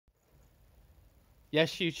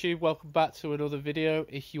Yes, YouTube, welcome back to another video.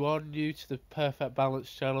 If you are new to the Perfect Balance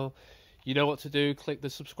channel, you know what to do. Click the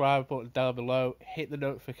subscribe button down below, hit the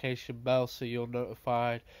notification bell so you're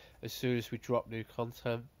notified as soon as we drop new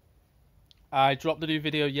content. I dropped a new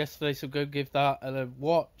video yesterday, so go give that a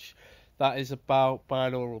watch. That is about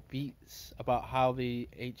binaural beats, about how the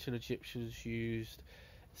ancient Egyptians used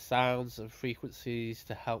sounds and frequencies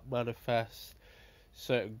to help manifest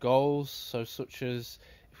certain goals. So, such as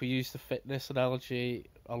if we use the fitness analogy,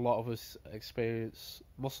 a lot of us experience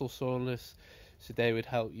muscle soreness, so they would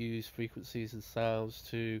help use frequencies and sounds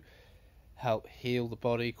to help heal the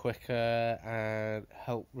body quicker and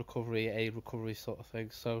help aid recovery sort of thing.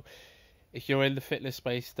 So if you're in the fitness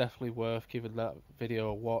space, definitely worth giving that video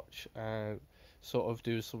a watch and sort of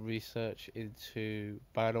do some research into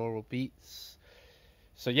binaural beats.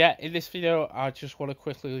 So yeah, in this video I just want to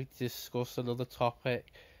quickly discuss another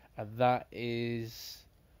topic, and that is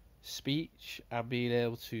speech and being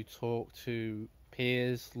able to talk to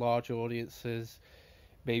peers, large audiences.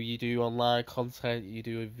 Maybe you do online content, you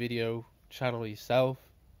do a video channel yourself.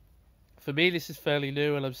 For me, this is fairly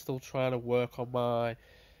new, and I'm still trying to work on my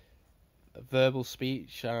verbal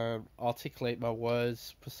speech and articulate my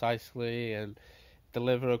words precisely and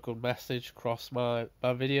deliver a good message across my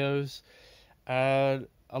videos. And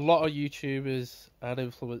a lot of YouTubers and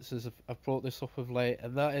influencers have brought this up of late,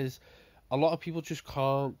 and that is a lot of people just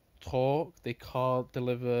can't talk, they can't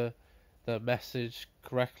deliver the message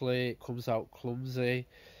correctly, it comes out clumsy.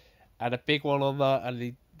 And a big one on that, and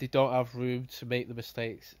they don't have room to make the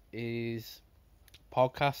mistakes, is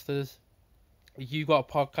podcasters. You got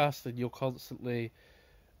a podcast and you're constantly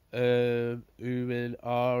oohing,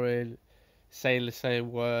 ahhing, saying the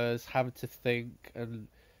same words, having to think and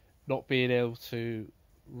not being able to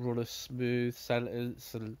run a smooth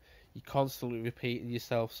sentence, and you're constantly repeating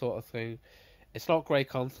yourself sort of thing. It's not great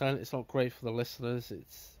content, it's not great for the listeners,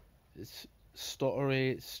 it's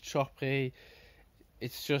stuttery, it's choppy,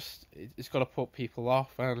 it's going to put people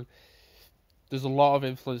off. And there's a lot of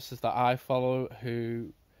influencers that I follow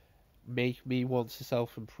who make me want to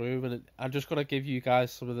self-improve, and I'm just going to give you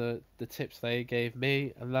guys some of the tips they gave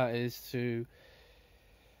me, and that is to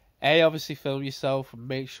obviously film yourself and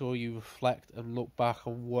make sure you reflect and look back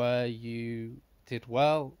on where you did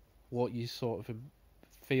well, what you sort of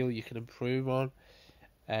feel you can improve on.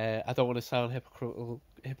 I don't want to sound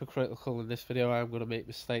hypocritical in this video. I'm going to make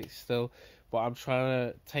mistakes still, but I'm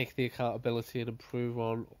trying to take the accountability and improve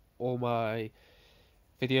on all my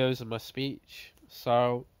videos and my speech.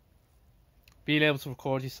 So being able to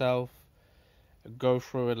record yourself and go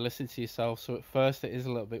through and listen to yourself. So at first it is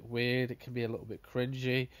a little bit weird, it can be a little bit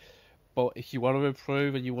cringy, but if you want to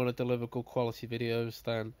improve and you want to deliver good quality videos,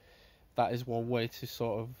 then that is one way to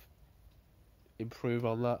sort of improve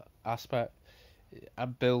on that aspect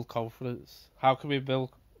and build confidence. How can we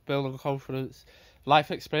build on confidence? Life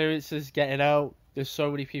experiences, getting out. There's so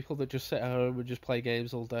many people that just sit at home and just play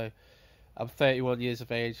games all day. I'm 31 years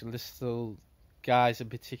of age, and there's still guys in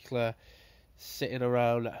particular sitting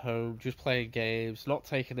around at home just playing games, not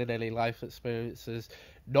taking in any life experiences,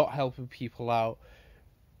 not helping people out,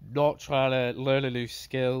 not trying to learn a new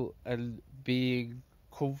skill, and being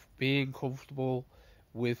comfortable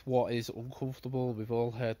with what is uncomfortable. We've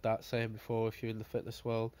all heard that saying before if you're in the fitness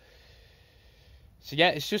world. So yeah,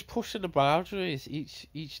 it's just pushing the boundaries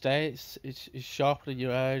each day. It's sharpening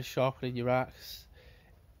your iron, sharpening your axe.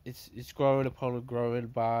 It's growing upon and growing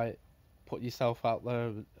by putting yourself out there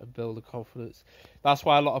and building confidence. That's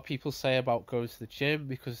why a lot of people say about going to the gym,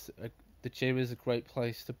 because the gym is a great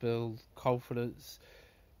place to build confidence,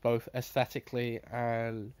 both aesthetically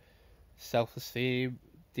and self-esteem,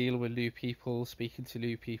 dealing with new people, speaking to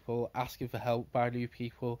new people, asking for help by new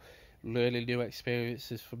people, learning new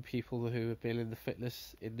experiences from people who have been in the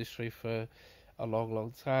fitness industry for a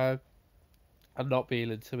long time, and not being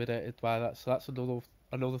intimidated by that. So that's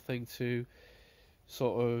another thing to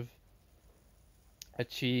sort of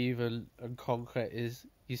achieve and conquer, is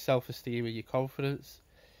your self-esteem and your confidence.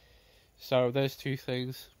 So there's two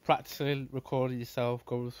things: practicing, recording yourself,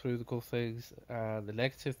 going through the good things and the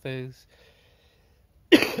negative things.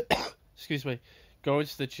 Excuse me. Going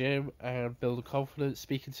to the gym and building confidence,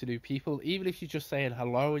 speaking to new people, even if you're just saying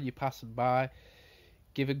hello and you're passing by,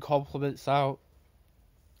 giving compliments out.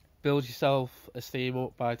 Build your self-esteem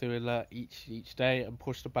up by doing that each day and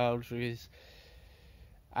push the boundaries.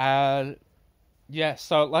 And yeah,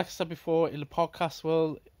 so like I said before, in the podcast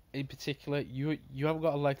world in particular, you haven't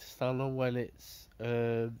got a leg to stand on when it's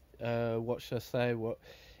what should I say?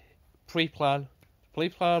 Pre-plan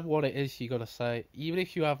what it is you're gonna say. Even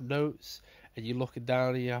if you have notes and you're looking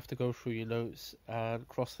down and you have to go through your notes and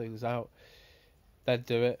cross things out, then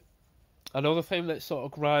do it. Another thing that sort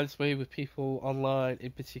of grinds me with people online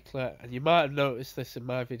in particular, and you might have noticed this in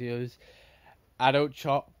my videos, I don't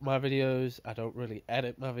chop my videos, I don't really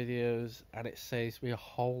edit my videos, and it saves me a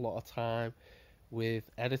whole lot of time with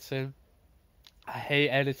editing. I hate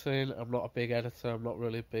editing, I'm not a big editor, I'm not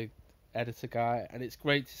really a big editor guy, and it's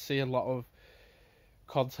great to see a lot of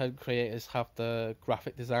content creators have the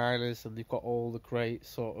graphic designers and they've got all the great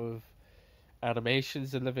sort of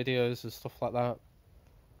animations in the videos and stuff like that.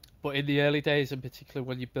 But in the early days, in particular,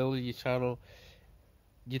 when you're building your channel,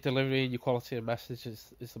 your delivery and your quality of message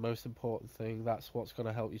is the most important thing. That's what's going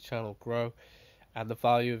to help your channel grow, and the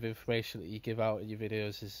value of information that you give out in your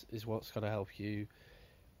videos is what's going to help you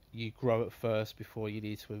grow it first before you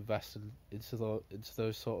need to invest into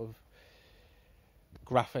those sort of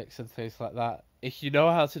graphics and things like that. If you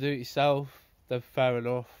know how to do it yourself, then fair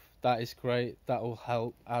enough. That is great. That will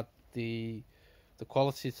help add the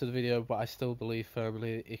quality to the video. But I still believe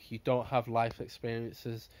firmly, if you don't have life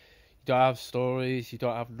experiences, you don't have stories, you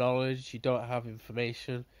don't have knowledge, you don't have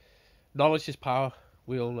information. Knowledge is power.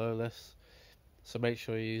 We all know this. So make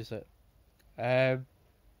sure you use it. I've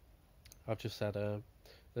just said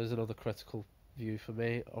there's another critical view for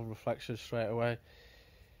me on reflection straight away.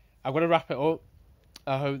 I'm going to wrap it up.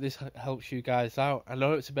 I hope this helps you guys out. I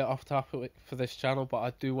know it's a bit off topic for this channel, but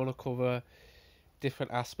I do want to cover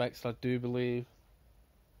different aspects. I do believe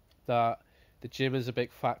that the gym is a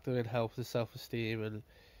big factor in health and self-esteem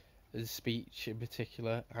and speech in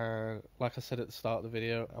particular. And like I said at the start of the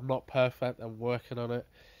video, I'm not perfect. I'm working on it.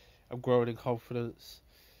 I'm growing in confidence.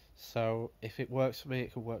 So if it works for me,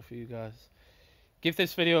 it can work for you guys. Give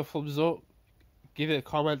this video a thumbs up. Give it a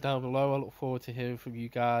comment down below. I look forward to hearing from you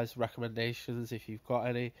guys. Recommendations, if you've got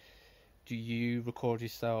any. Do you record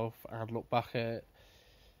yourself and look back at it?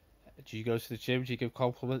 Do you go to the gym? Do you give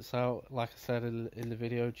compliments out? Like I said in the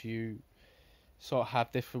video, do you sort of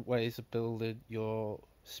have different ways of building your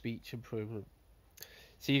speech improvement?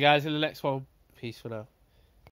 See you guys in the next one. Peace for now.